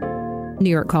frustration. New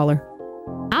York caller.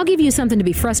 I'll give you something to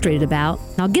be frustrated about.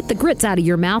 I'll get the grits out of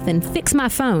your mouth and fix my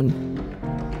phone.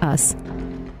 Us.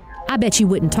 I bet you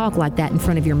wouldn't talk like that in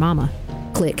front of your mama.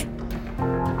 Click.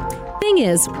 Thing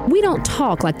is, we don't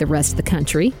talk like the rest of the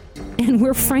country, and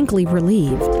we're frankly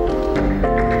relieved.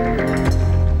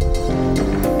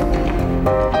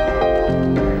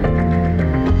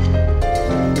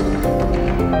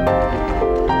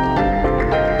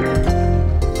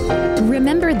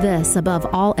 Remember this above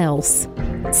all else.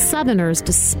 Southerners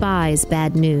despise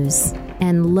bad news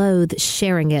and loathe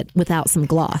sharing it without some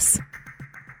gloss.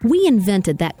 We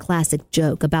invented that classic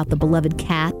joke about the beloved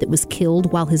cat that was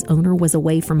killed while his owner was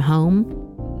away from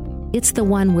home. It's the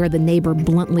one where the neighbor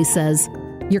bluntly says,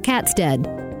 "Your cat's dead."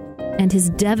 And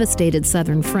his devastated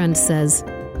Southern friend says,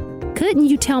 "Couldn't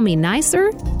you tell me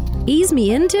nicer? Ease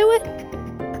me into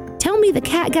it? Tell me the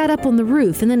cat got up on the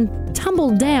roof and then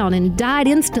tumbled down and died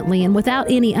instantly and without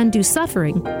any undue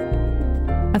suffering."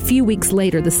 A few weeks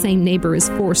later, the same neighbor is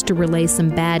forced to relay some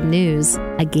bad news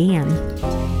again.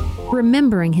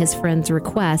 Remembering his friend's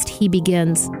request, he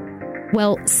begins,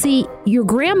 "Well, see, your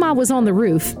grandma was on the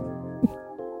roof."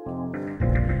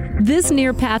 This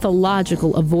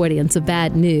near-pathological avoidance of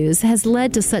bad news has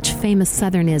led to such famous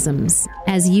Southernisms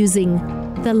as using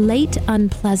the late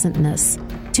unpleasantness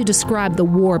to describe the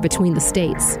war between the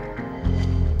states.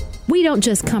 We don't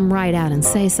just come right out and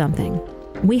say something.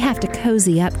 We have to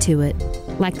cozy up to it,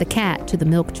 like the cat to the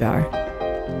milk jar.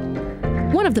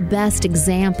 One of the best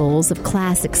examples of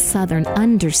classic Southern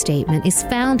understatement is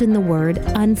found in the word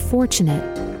unfortunate,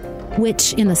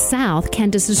 which in the South can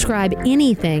describe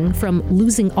anything from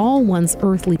losing all one's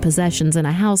earthly possessions in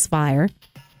a house fire.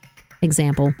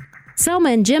 Example, Selma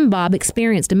and Jim Bob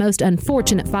experienced a most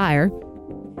unfortunate fire,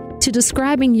 to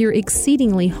describing your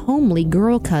exceedingly homely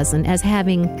girl cousin as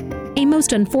having a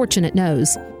most unfortunate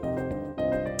nose.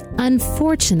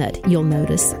 Unfortunate, you'll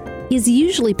notice, is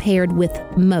usually paired with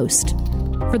most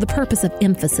for the purpose of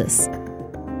emphasis.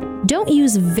 Don't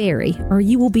use very, or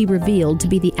you will be revealed to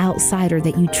be the outsider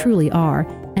that you truly are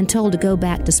and told to go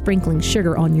back to sprinkling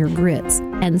sugar on your grits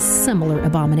and similar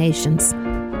abominations.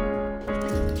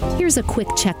 Here's a quick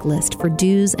checklist for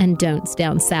do's and don'ts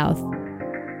down south.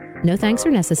 No thanks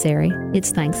are necessary.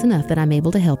 It's thanks enough that I'm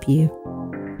able to help you.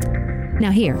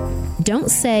 Now here,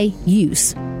 don't say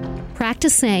use.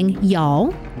 Practice saying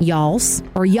y'all, y'alls,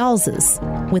 or y'allses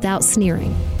without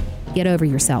sneering. Get over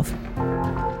yourself.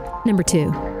 Number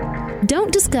 2,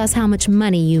 don't discuss how much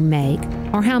money you make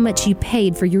or how much you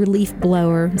paid for your leaf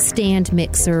blower, stand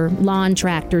mixer, lawn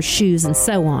tractor, shoes, and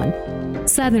so on.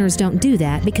 Southerners don't do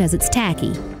that because it's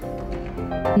tacky.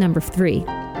 Number 3,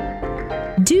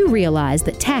 do realize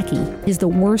that tacky is the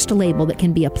worst label that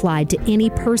can be applied to any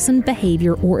person,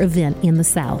 behavior, or event in the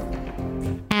South.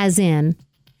 As in,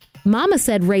 Mama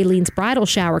said Raylene's bridal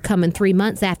shower coming 3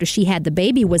 months after she had the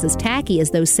baby was as tacky as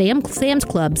those Sam's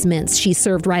Club's mints she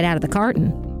served right out of the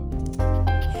carton.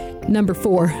 Number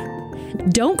 4,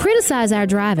 don't criticize our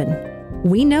driving.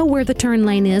 We know where the turn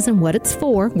lane is and what it's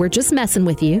for. We're just messing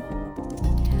with you.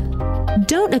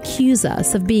 Don't accuse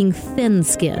us of being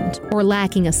thin-skinned or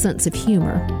lacking a sense of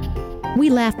humor. We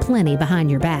laugh plenty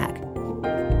behind your back.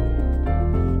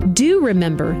 Do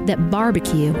remember that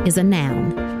barbecue is a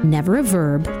noun, never a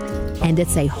verb, and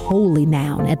it's a holy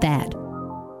noun at that.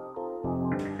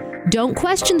 Don't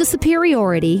question the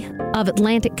superiority of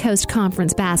Atlantic Coast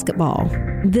Conference basketball.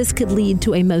 This could lead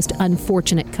to a most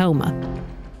unfortunate coma.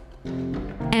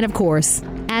 And of course,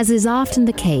 as is often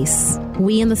the case,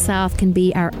 we in the South can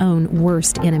be our own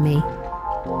worst enemy.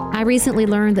 I recently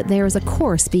learned that there is a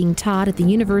course being taught at the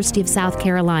University of South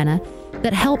Carolina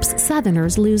that helps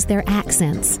Southerners lose their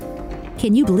accents.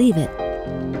 Can you believe it?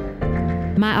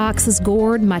 My ox is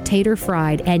gored, my tater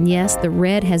fried, and yes, the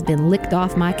red has been licked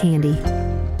off my candy.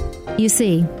 You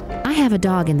see, I have a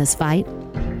dog in this fight.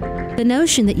 The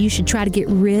notion that you should try to get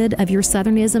rid of your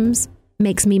Southernisms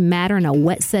makes me madder than a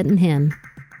wet-setting hen.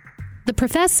 The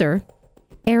professor,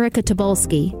 Erica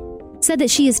Tobolsky, said that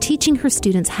she is teaching her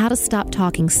students how to stop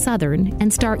talking Southern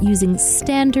and start using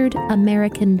standard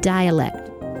American dialect,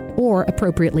 or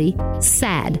appropriately,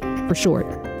 SAD for short.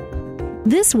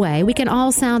 This way, we can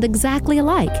all sound exactly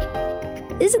alike.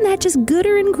 Isn't that just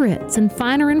gooder in grits and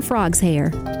finer in frog's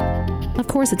hair? Of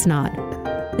course it's not.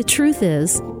 The truth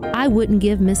is, I wouldn't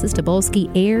give Mrs.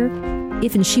 Tobolski air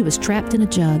if and she was trapped in a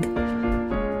jug,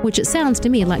 which it sounds to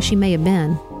me like she may have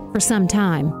been for some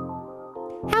time.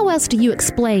 How else do you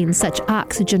explain such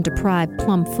oxygen-deprived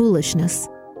plum foolishness?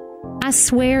 I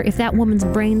swear if that woman's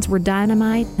brains were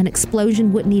dynamite, an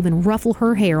explosion wouldn't even ruffle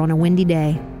her hair on a windy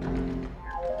day.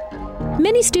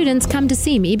 Many students come to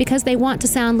see me because they want to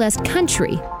sound less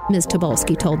country, Ms.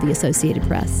 Tobolski told the Associated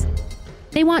Press.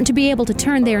 They want to be able to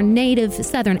turn their native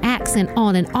Southern accent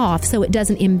on and off so it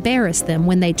doesn't embarrass them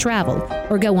when they travel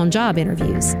or go on job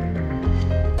interviews.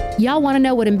 Y'all want to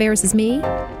know what embarrasses me?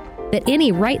 That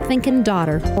any right-thinking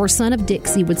daughter or son of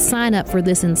Dixie would sign up for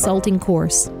this insulting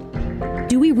course.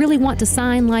 Do we really want to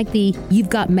sign like the "you've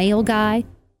got mail" guy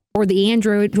or the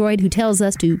android who tells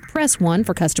us to press 1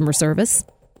 for customer service?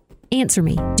 Answer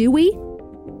me, do we?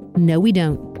 No, we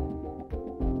don't.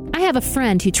 I have a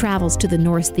friend who travels to the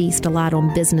Northeast a lot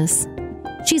on business.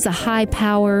 She's a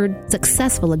high-powered,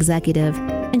 successful executive,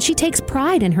 and she takes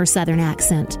pride in her Southern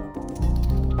accent.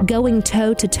 Going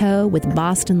toe-to-toe with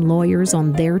Boston lawyers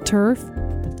on their turf,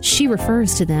 she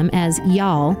refers to them as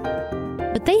y'all,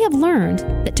 but they have learned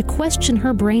that to question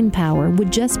her brain power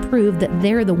would just prove that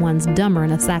they're the ones dumber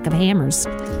than a sack of hammers.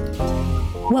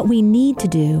 What we need to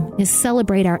do is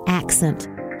celebrate our accent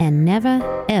and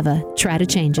never, ever try to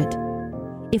change it.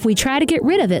 If we try to get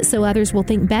rid of it so others will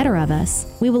think better of us,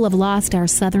 we will have lost our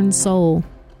Southern soul,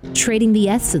 trading the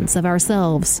essence of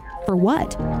ourselves for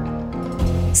what?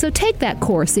 So take that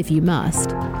course if you must,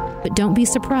 but don't be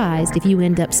surprised if you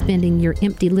end up spending your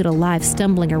empty little life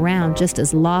stumbling around just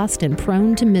as lost and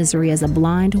prone to misery as a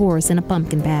blind horse in a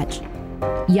pumpkin patch.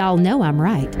 Y'all know I'm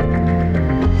right.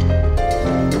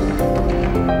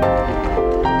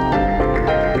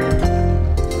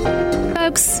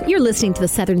 Folks, you're listening to the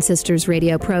Southern Sisters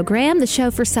radio program, the show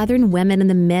for Southern women and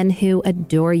the men who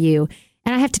adore you.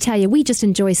 And I have to tell you, we just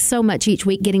enjoy so much each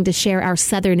week getting to share our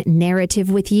Southern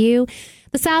narrative with you.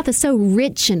 The South is so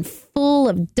rich and full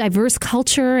of diverse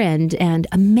culture and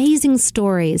amazing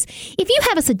stories. If you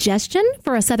have a suggestion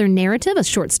for a Southern narrative, a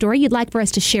short story you'd like for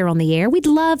us to share on the air, we'd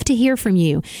love to hear from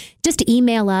you. Just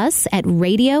email us at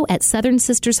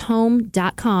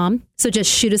radio@southernsistershome.com. So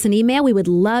just shoot us an email. We would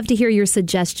love to hear your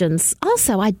suggestions.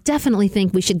 Also, I definitely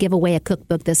think we should give away a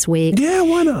cookbook this week. Yeah,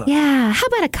 why not? Yeah. How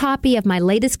about a copy of my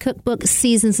latest cookbook,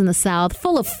 Seasons in the South,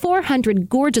 full of 400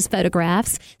 gorgeous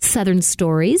photographs, Southern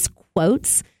stories,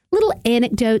 quotes, little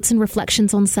anecdotes and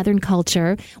reflections on Southern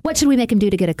culture. What should we make them do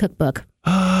to get a cookbook?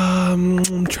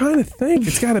 I'm trying to think.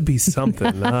 It's got to be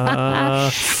something. How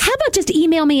about just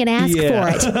email me and ask for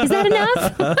it? Is that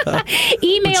enough?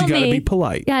 Email but you gotta me. be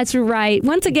polite. That's right.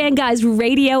 Once again, guys,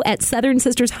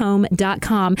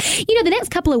 radio@southernsistershome.com. You know, the next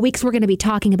couple of weeks, we're going to be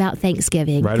talking about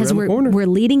Thanksgiving. Right around the corner. We're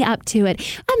leading up to it.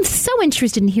 I'm so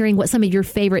interested in hearing what some of your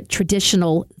favorite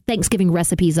traditional Thanksgiving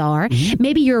recipes are. Mm-hmm.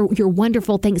 Maybe your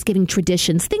wonderful Thanksgiving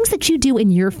traditions, things that you do in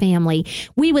your family.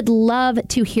 We would love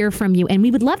to hear from you, and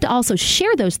we would love to also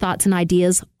share those thoughts and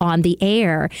ideas on the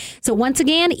air. So once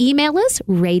again, email us,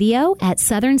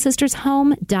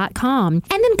 radio@southernsistershome.com. And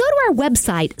then go to our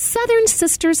website,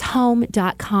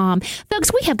 southernsistershome.com.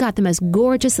 Folks, we have got the most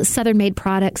gorgeous Southern-made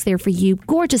products there for you.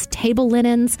 Gorgeous table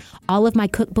linens, all of my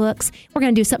cookbooks. We're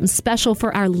going to do something special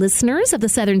for our listeners of the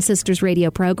Southern Sisters radio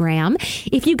program.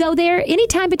 If you go there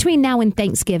anytime between now and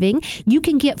Thanksgiving, you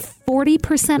can get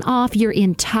 40% off your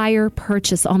entire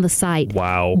purchase on the site.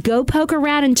 Wow. Go poke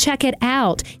around and check it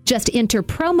out. Just enter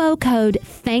promo code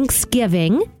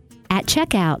Thanksgiving at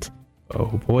checkout.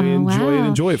 Oh, boy,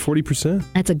 enjoy it. 40%.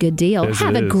 That's a good deal. Yes,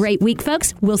 Have a great week,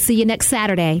 folks. We'll see you next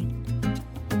Saturday.